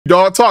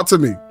dog? Talk to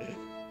me.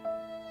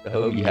 I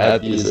hope you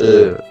happy as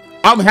hell.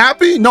 I'm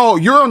happy? No,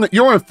 you're in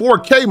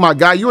 4K, my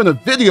guy. You're in a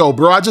video,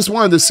 bro. I just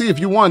wanted to see if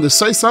you wanted to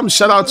say something.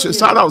 Shout out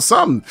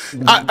something.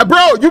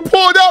 Bro, you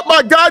pulled up,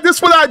 my guy.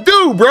 This what I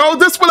do, bro.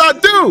 This what I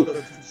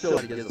do.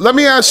 Let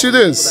me ask you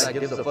this.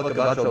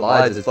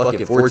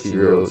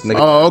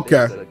 Oh,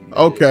 okay.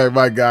 Okay,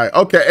 my guy.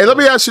 Okay, and let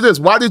me ask you this.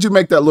 Why did you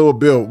make that little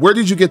bill? Where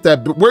did you get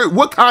that?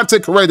 What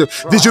content creator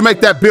did you make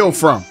that bill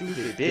from?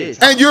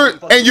 And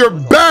you're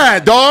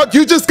bad, dog.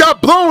 You just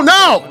got blown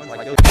out.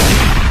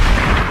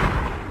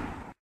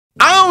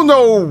 I don't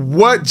know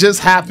what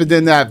just happened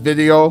in that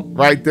video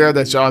right there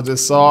that y'all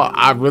just saw.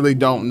 I really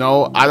don't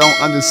know. I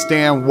don't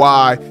understand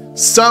why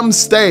some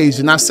stage,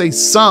 and I say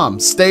some,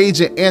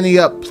 stage and Annie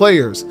up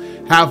players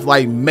have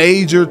like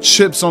major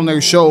chips on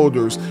their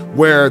shoulders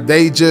where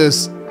they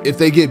just, if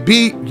they get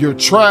beat, you're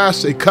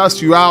trash, they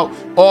cuss you out,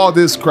 all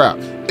this crap.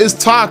 It's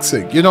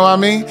toxic, you know what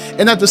I mean?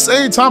 And at the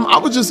same time, I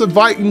was just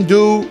inviting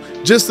dude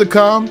just to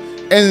come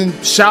and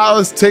shout out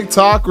his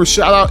TikTok or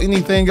shout out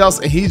anything else,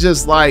 and he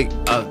just like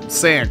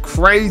saying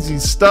crazy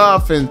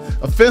stuff and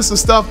offensive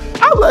stuff.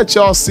 I'll let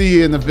y'all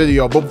see it in the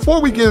video. But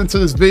before we get into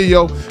this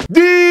video,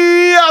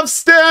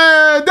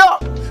 stand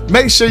up.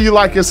 Make sure you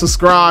like and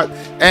subscribe.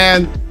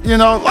 And you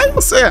know, like I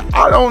said,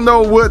 I don't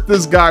know what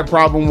this guy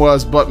problem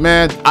was, but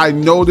man, I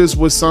noticed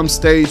with some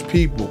stage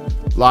people,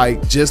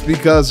 like just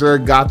because they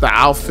got the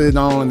outfit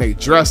on, they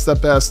dressed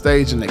up at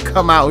stage and they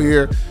come out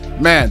here,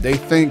 man, they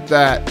think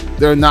that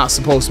they're not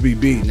supposed to be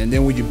beaten. And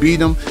then when you beat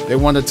them, they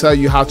want to tell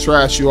you how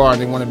trash you are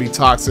and they want to be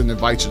toxic and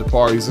invite you to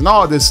parties and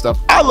all this stuff.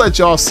 I'll let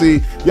y'all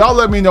see. Y'all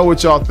let me know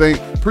what y'all think.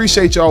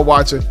 Appreciate y'all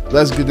watching.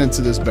 Let's get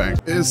into this bang.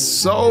 It's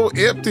so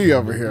empty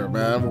over here,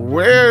 man.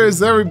 Where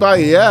is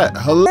everybody at?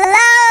 Hello?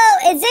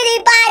 Hello? Is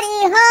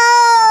anybody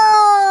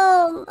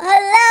home?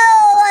 Hello?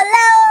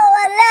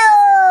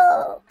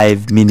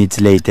 5 minutes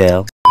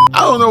later.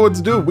 I don't know what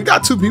to do. We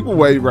got two people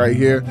waiting right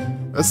here.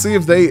 Let's see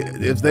if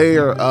they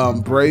are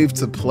brave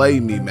to play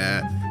me,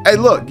 man. Hey,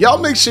 look, y'all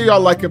make sure y'all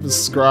like and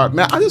subscribe,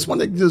 man. I just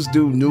want to just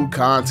do new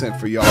content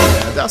for y'all,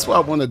 man. That's what I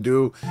want to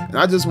do, and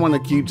I just want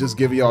to keep just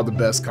giving y'all the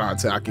best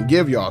content I can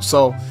give y'all.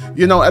 So,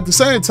 you know, at the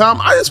same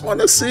time, I just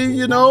want to see,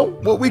 you know,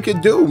 what we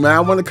can do, man. I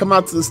want to come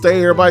out to the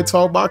stage, everybody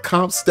talk about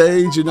comp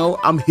stage, you know.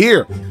 I'm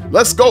here.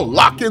 Let's go,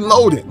 lock and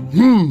loaded.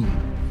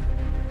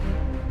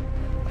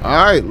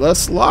 All right,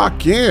 let's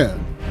lock in.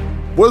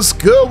 What's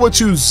good with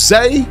you,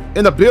 Zay,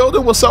 in the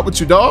building? What's up with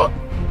you, dog?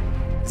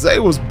 Zay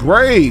was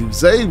brave.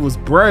 Zay was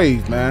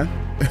brave, man.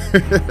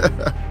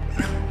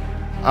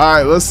 All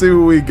right, let's see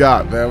what we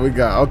got, man.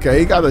 Okay,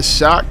 he got a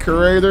shot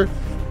creator.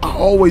 I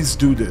always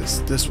do this.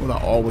 This is what I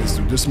always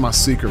do. This is my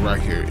secret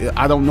right here.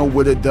 I don't know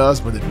what it does,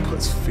 but it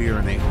puts fear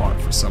in their heart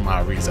for some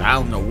odd reason. I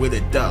don't know what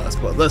it does,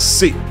 but let's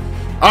see.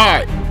 All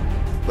right,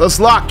 let's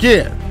lock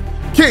in.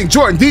 King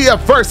Jordan DF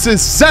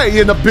versus Zay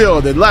in the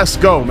building. Let's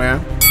go,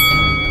 man.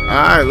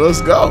 All right,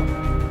 let's go.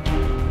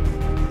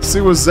 Let's see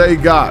what Zay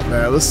got,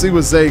 man. Let's see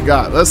what Zay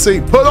got. Let's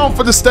see. Put on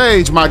for the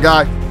stage, my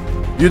guy.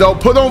 You know,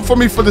 put on for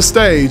me for the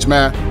stage,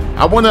 man.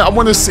 I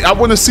wanna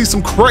see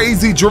some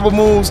crazy dribble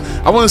moves.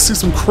 I wanna see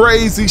some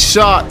crazy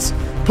shots.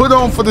 Put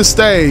on for the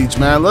stage,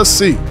 man. Let's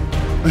see.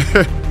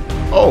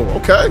 Oh,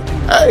 okay.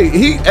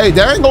 Hey,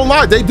 they ain't gonna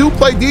lie. They do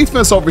play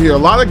defense over here. A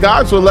lot of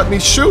guys will let me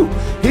shoot.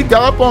 He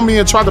got up on me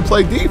and tried to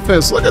play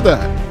defense. Look at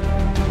that.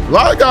 A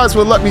lot of guys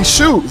would let me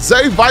shoot.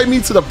 Zay invite me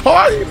to the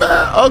party,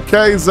 man.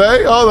 Okay,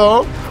 Zay, hold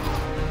on.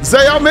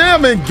 Zay, I'm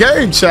in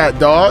game chat,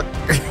 dog.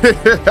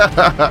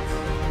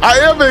 I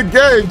am in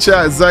game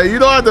chat, Zay. You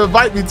don't have to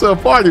invite me to a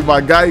party,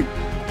 my guy.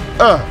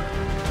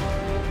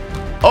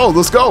 Oh,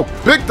 let's go.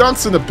 Big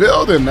dunks in the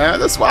building, man.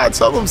 That's why I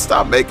tell them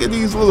stop making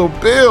these little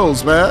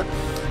bills, man.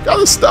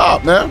 Gotta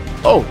stop, man.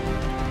 Oh,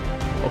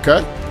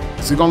 okay.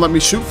 Is he gonna let me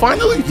shoot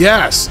finally?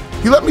 Yes,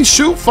 he let me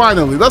shoot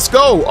finally. Let's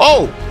go.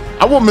 Oh,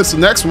 I won't miss the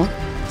next one.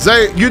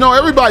 Zay, you know,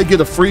 everybody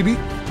get a freebie.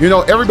 You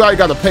know, everybody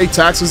got to pay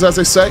taxes, as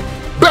they say.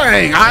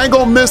 Bang! I ain't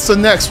gonna miss the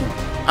next one.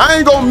 I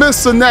ain't gonna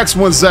miss the next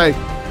one, Zay.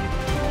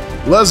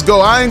 Let's go.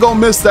 I ain't gonna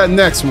miss that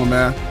next one,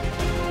 man.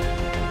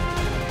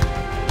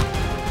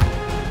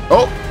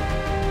 Oh,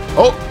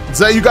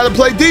 Zay, you got to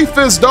play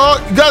defense, dog.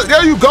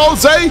 There you go,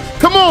 Zay.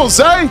 Come on,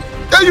 Zay.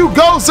 There you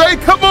go, Zay.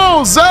 Come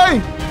on, Zay.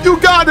 You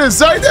got it,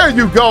 Zay. There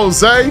you go,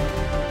 Zay.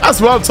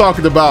 That's what I'm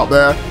talking about,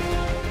 man.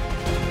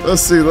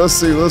 Let's see. He didn't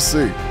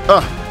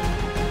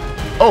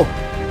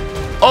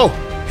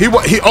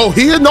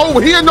know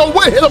what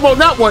hit him on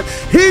that one.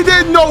 He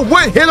didn't know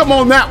what hit him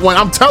on that one.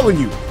 I'm telling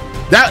you,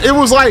 that it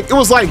was like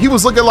he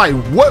was looking like,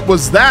 what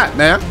was that,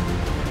 man?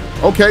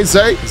 Okay,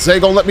 Zay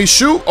gonna let me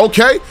shoot.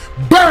 Okay,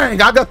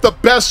 bang! I got the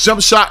best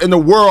jump shot in the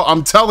world.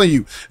 I'm telling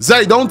you,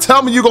 Zay. Don't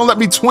tell me you're gonna let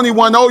me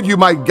 21-0 you,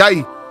 my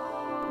guy.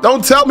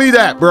 Don't tell me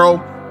that, bro.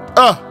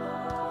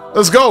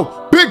 Let's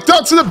go. Big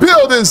dunks in the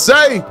building,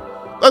 Zay.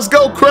 Let's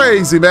go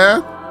crazy,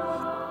 man.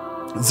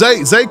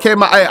 Zay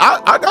came out. Hey,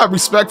 I got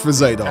respect for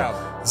Zay, though.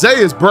 Zay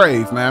is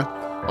brave, man.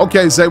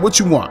 Okay, Zay, what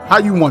you want? How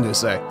you want this,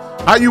 Zay?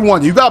 How you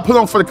want it? You got to put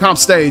on for the comp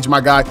stage,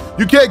 my guy.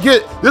 You can't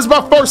get, this is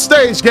my first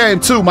stage game,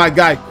 too, my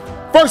guy.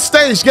 First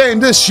stage game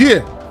this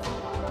year.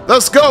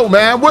 Let's go,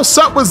 man. What's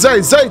up with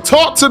Zay? Zay,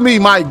 talk to me,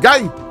 my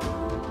guy.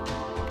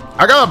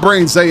 I gotta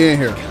bring Zay in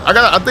here.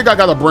 I think I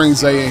gotta bring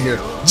Zay in here.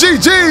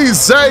 GG,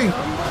 Zay.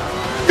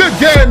 Good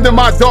game to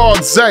my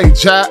dog, Zay,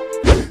 chat.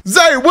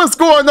 Zay, what's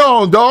going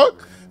on,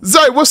 dog?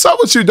 Zay, what's up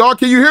with you, dog?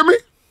 Can you hear me?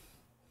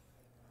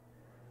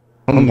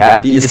 I'm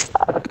happy.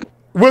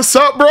 What's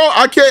up, bro?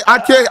 I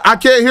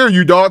can't hear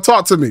you, dog.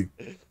 Talk to me.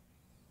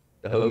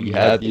 I hope you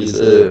happy as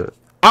hell.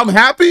 I'm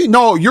happy.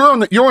 No, you're in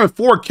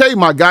 4K,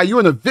 my guy. You're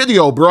in a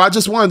video, bro. I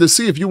just wanted to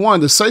see if you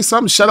wanted to say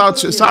something. Shout out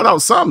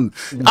something.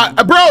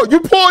 Bro, you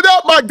pulled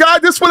up, my guy.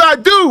 This what I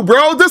do,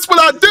 bro. This what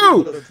I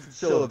do.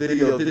 Show a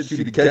video of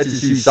you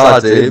catches you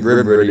shots at him,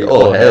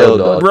 oh hell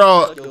no.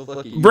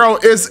 Bro,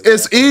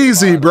 it's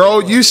easy, bro.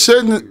 You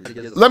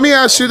shouldn't. Let me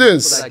ask you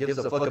this.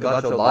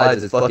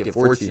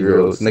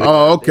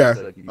 Oh,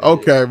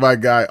 okay, my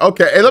guy.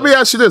 Okay, hey, let me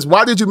ask you this.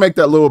 Why did you make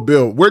that little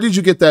bill? Where did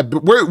you get that?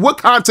 What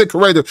content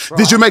creator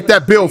did you make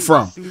that bill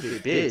from?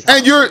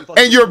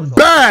 And you're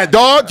bad,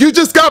 dog. You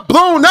just got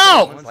blown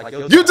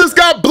out. You just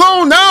got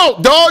blown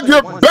out, dog.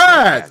 You're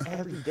bad.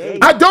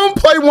 I don't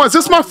play once.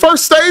 It's my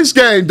first stage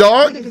game,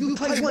 dog. You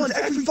play once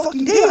every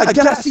fucking day. I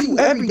gotta see you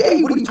every day.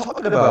 What are you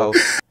talking about?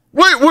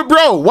 Wait,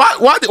 bro.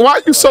 Why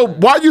are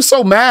you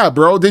so mad,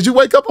 bro? Did you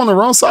wake up on the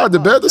wrong side of the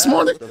bed this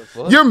morning?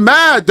 You're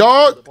mad,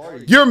 dog.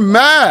 You're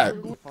mad.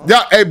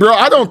 Yeah, hey, bro.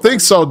 I don't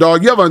think so,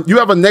 dog. You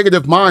have a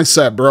negative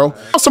mindset, bro.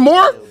 Want some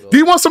more? Do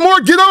you want some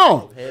more? Get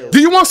on. Do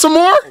you want some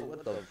more?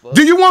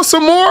 Do you want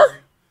some more?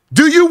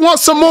 Do you want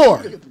some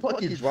more?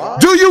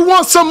 Do you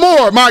want some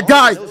more, my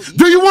guy?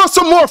 Do you want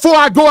some more before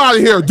I go out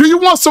of here? Do you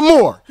want some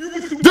more?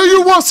 Do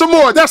you want some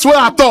more? That's what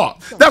I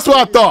thought. That's what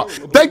I thought.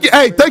 Thank you.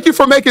 Hey, thank you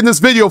for making this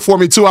video for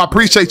me too. I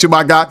appreciate you,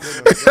 my guy.